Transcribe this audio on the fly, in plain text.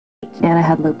Anna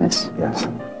had lupus. Yes.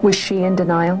 Was she in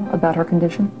denial about her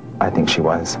condition? I think she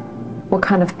was. What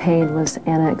kind of pain was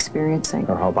Anna experiencing?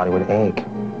 Her whole body would ache.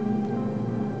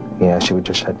 Yeah, she would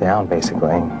just shut down,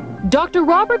 basically. Dr.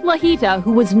 Robert Lahita,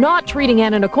 who was not treating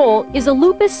Anna Nicole, is a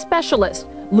lupus specialist.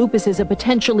 Lupus is a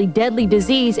potentially deadly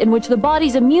disease in which the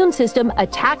body's immune system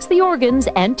attacks the organs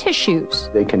and tissues.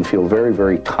 They can feel very,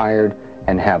 very tired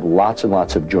and have lots and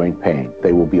lots of joint pain.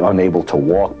 They will be unable to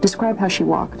walk. Describe how she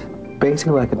walked.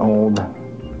 Basically like an old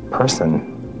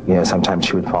person. You know, sometimes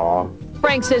she would fall.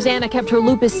 Frank says Anna kept her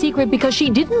lupus secret because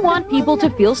she didn't want people to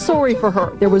feel sorry for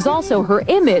her. There was also her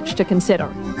image to consider.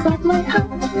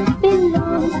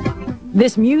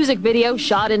 This music video,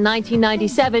 shot in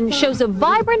 1997, shows a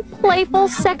vibrant, playful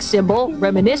sex symbol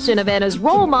reminiscent of Anna's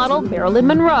role model, Marilyn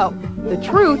Monroe. The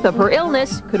truth of her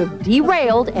illness could have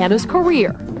derailed Anna's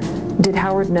career. Did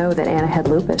Howard know that Anna had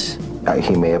lupus?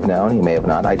 He may have known, he may have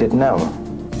not. I didn't know.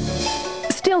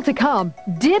 Still to come,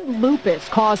 did lupus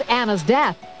cause Anna's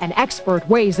death? An expert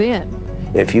weighs in.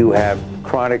 If you have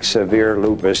chronic severe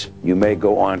lupus, you may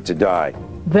go on to die.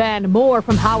 Then more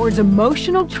from Howard's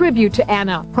emotional tribute to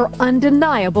Anna, her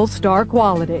undeniable star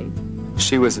quality.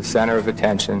 She was the center of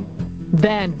attention.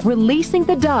 Then releasing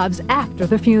the doves after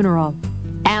the funeral.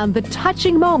 And the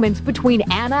touching moments between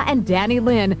Anna and Danny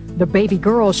Lynn, the baby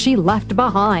girl she left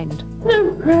behind.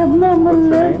 Grandmama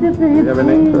left the baby. You have a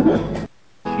name for her?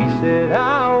 She said,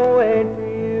 I'll wait for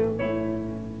you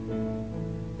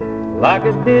like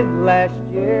I did last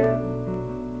year.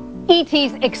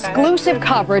 E.T.'s exclusive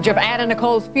coverage of Anna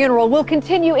Nicole's funeral will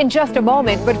continue in just a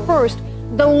moment, but first,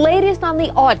 the latest on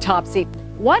the autopsy.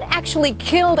 What actually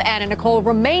killed Anna Nicole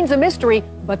remains a mystery,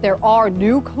 but there are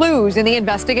new clues in the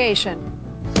investigation.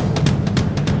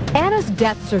 Anna's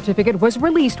death certificate was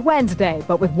released Wednesday,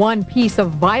 but with one piece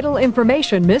of vital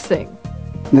information missing.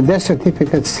 The death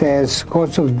certificate says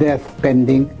cause of death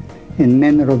pending and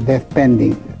manner of death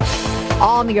pending.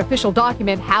 On the official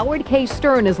document, Howard K.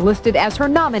 Stern is listed as her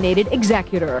nominated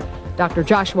executor. Dr.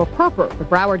 Joshua Perper, the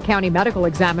Broward County medical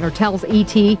examiner, tells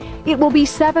E.T. it will be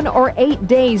 7 or 8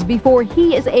 days before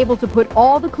he is able to put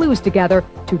all the clues together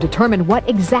to determine what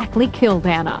exactly killed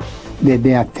Anna.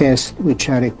 There are tests which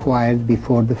are required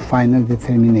before the final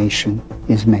determination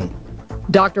is made.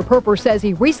 Dr. Perper says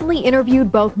he recently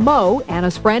interviewed both Mo,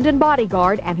 Anna's friend and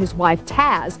bodyguard, and his wife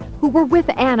Taz, who were with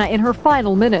Anna in her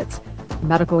final minutes. The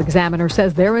medical examiner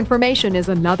says their information is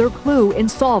another clue in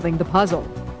solving the puzzle.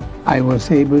 I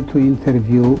was able to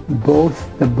interview both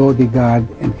the bodyguard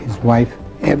and his wife.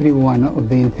 Every one of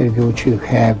the interviews you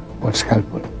have was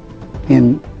helpful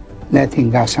in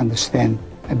letting us understand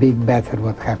a bit better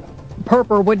what happened.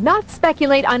 Perper would not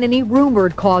speculate on any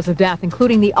rumored cause of death,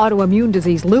 including the autoimmune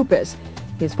disease lupus.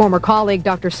 His former colleague,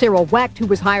 Dr. Cyril Wecht, who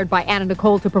was hired by Anna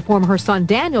Nicole to perform her son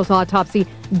Daniel's autopsy,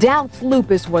 doubts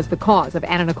lupus was the cause of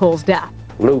Anna Nicole's death.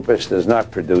 Lupus does not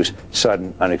produce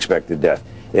sudden, unexpected death.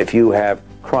 If you have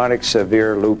chronic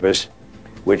severe lupus,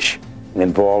 which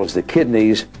involves the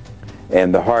kidneys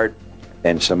and the heart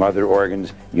and some other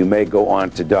organs, you may go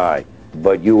on to die.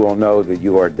 But you will know that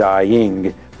you are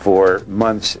dying for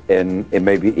months and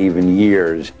maybe even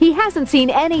years. He hasn't seen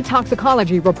any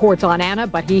toxicology reports on Anna,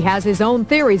 but he has his own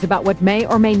theories about what may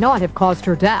or may not have caused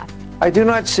her death. I do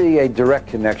not see a direct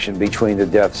connection between the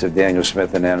deaths of Daniel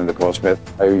Smith and Anna Nicole Smith.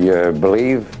 I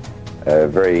believe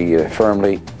very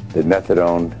firmly that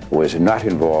methadone was not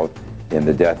involved in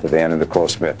the death of Anna Nicole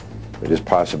Smith. It is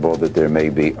possible that there may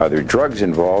be other drugs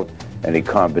involved and a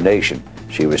combination.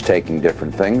 She was taking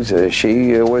different things.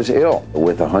 She was ill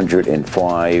with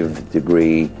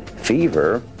 105-degree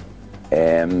fever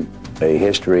and a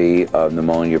history of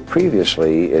pneumonia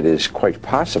previously. It is quite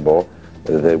possible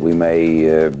that we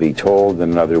may be told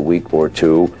in another week or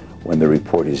two when the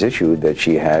report is issued that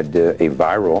she had a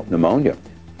viral pneumonia.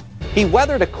 He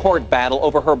weathered a court battle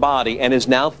over her body and is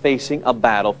now facing a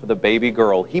battle for the baby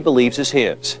girl he believes is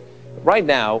his. Right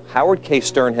now, Howard K.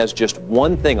 Stern has just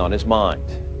one thing on his mind,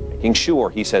 making sure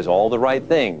he says all the right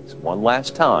things one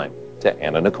last time to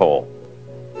Anna Nicole.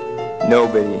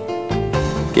 Nobody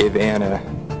gave Anna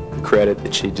the credit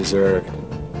that she deserved.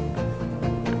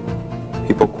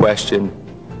 People questioned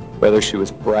whether she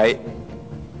was bright.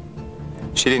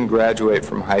 She didn't graduate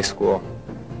from high school,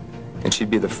 and she'd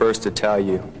be the first to tell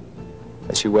you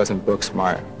that she wasn't book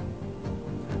smart.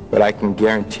 But I can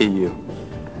guarantee you,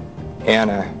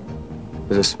 Anna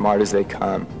was as smart as they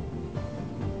come.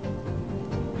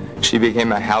 She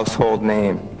became a household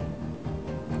name,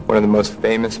 one of the most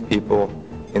famous people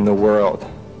in the world.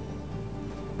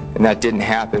 And that didn't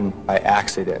happen by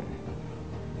accident.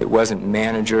 It wasn't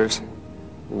managers,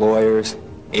 lawyers,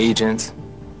 agents.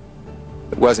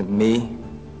 It wasn't me.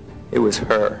 It was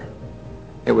her.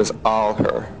 It was all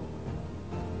her.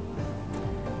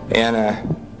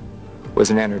 Anna was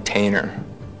an entertainer.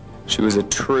 She was a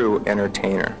true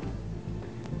entertainer.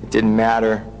 It didn't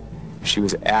matter if she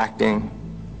was acting,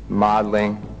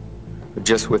 modeling, or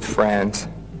just with friends.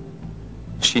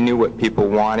 She knew what people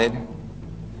wanted,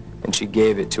 and she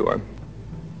gave it to them,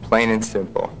 plain and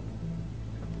simple.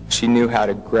 She knew how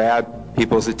to grab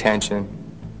people's attention,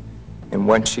 and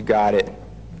once she got it,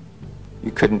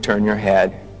 you couldn't turn your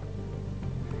head.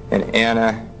 And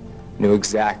Anna knew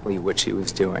exactly what she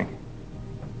was doing.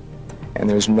 And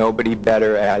there's nobody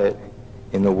better at it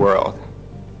in the world.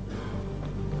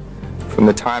 From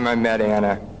the time I met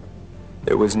Anna,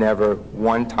 there was never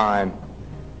one time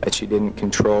that she didn't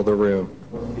control the room.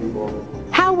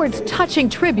 Howard's touching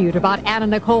tribute about Anna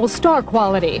Nicole's star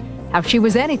quality, how she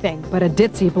was anything but a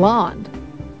ditzy blonde.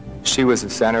 She was the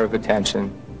center of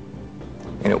attention,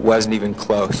 and it wasn't even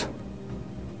close.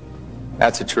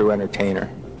 That's a true entertainer.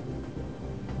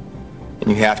 And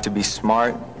you have to be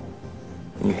smart,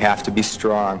 and you have to be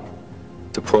strong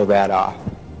to pull that off.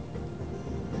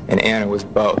 And Anna was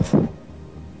both.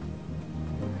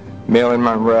 Marilyn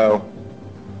Monroe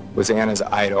was Anna's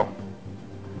idol.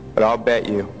 But I'll bet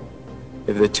you,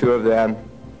 if the two of them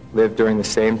lived during the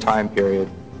same time period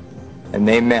and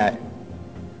they met,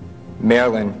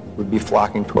 Marilyn would be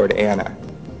flocking toward Anna,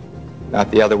 not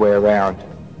the other way around.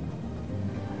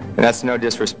 And that's no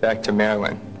disrespect to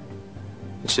Marilyn.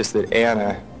 It's just that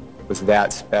Anna was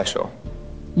that special.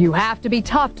 You have to be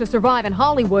tough to survive in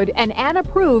Hollywood, and Anna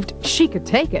proved she could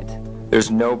take it.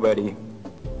 There's nobody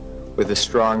with a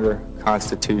stronger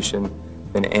constitution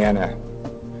than Anna.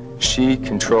 She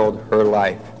controlled her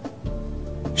life.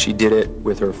 She did it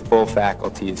with her full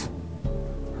faculties.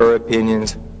 Her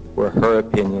opinions were her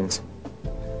opinions,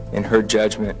 and her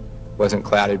judgment wasn't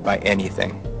clouded by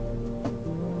anything.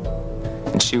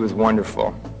 And she was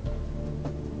wonderful,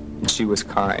 and she was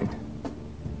kind.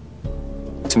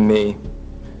 To me,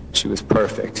 she was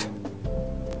perfect.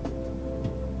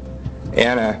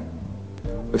 Anna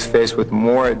was faced with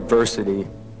more adversity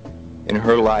in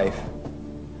her life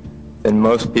than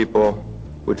most people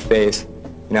would face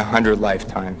in 100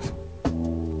 lifetimes.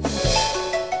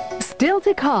 Still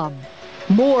to come,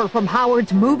 more from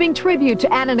Howard's moving tribute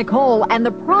to Anna Nicole and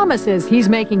the promises he's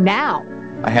making now.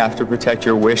 I have to protect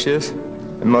your wishes,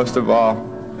 and most of all,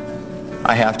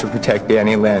 I have to protect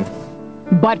Danny Lynn.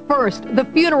 But first, the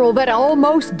funeral that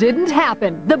almost didn't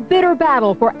happen, the bitter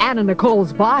battle for Anna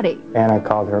Nicole's body. Anna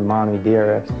called her mommy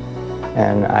dearest,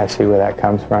 and I see where that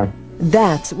comes from.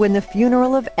 That's when the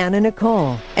funeral of Anna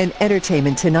Nicole, an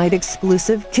Entertainment Tonight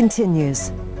exclusive,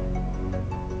 continues.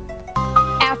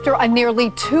 After a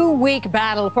nearly 2-week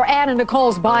battle for Anna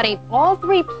Nicole's body, all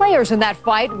 3 players in that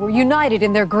fight were united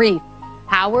in their grief.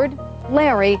 Howard,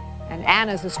 Larry, and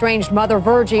Anna's estranged mother,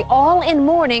 Virgie, all in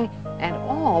mourning and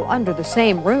all under the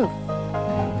same roof.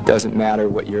 Doesn't matter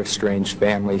what your estranged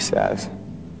family says.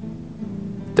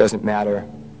 Doesn't matter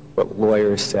what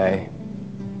lawyers say.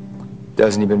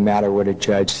 Doesn't even matter what a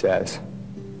judge says.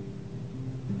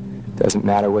 Doesn't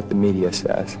matter what the media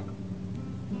says.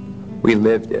 We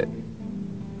lived it.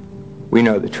 We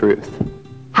know the truth.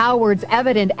 Howard's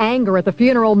evident anger at the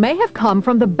funeral may have come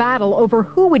from the battle over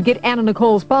who would get Anna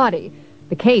Nicole's body.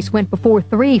 The case went before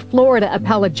 3 Florida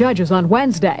appellate judges on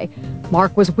Wednesday.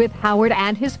 Mark was with Howard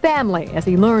and his family as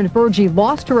he learned Virgie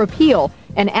lost her appeal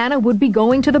and Anna would be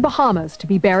going to the Bahamas to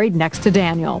be buried next to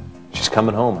Daniel. She's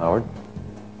coming home, Howard.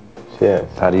 She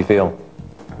is. How do you feel?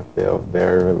 I feel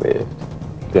very relieved.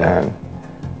 And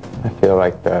I feel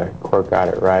like the court got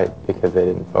it right because they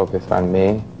didn't focus on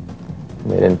me.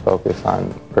 They didn't focus on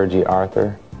Virgie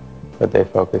Arthur, but they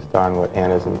focused on what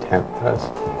Anna's intent was.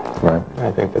 Right. And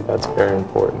I think that that's very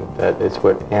important, that it's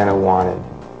what Anna wanted.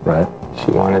 Right. She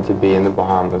wanted to be in the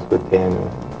Bahamas with Daniel,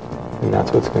 and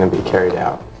that's what's going to be carried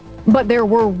out. But there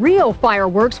were real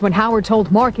fireworks when Howard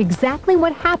told Mark exactly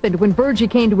what happened when Virgie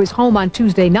came to his home on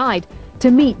Tuesday night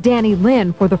to meet Danny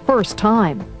Lynn for the first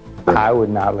time. I would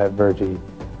not let Virgie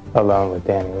alone with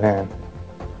Danny Lynn.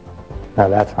 No,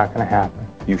 that's not going to happen.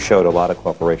 You showed a lot of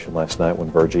cooperation last night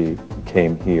when Virgie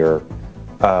came here.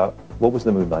 What was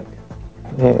the mood like?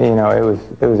 You know,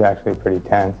 it was actually pretty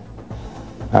tense.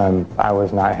 I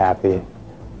was not happy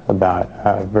about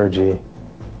Virgie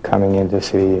coming in to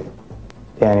see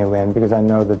Danny Lynn because I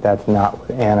know that that's not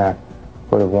what Anna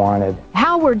would have wanted.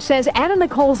 Howard says Anna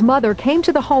Nicole's mother came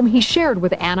to the home he shared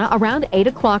with Anna around 8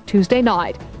 o'clock Tuesday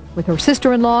night with her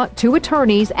sister-in-law, 2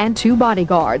 attorneys, and 2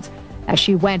 bodyguards. As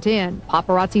she went in,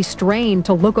 paparazzi strained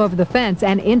to look over the fence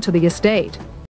and into the estate.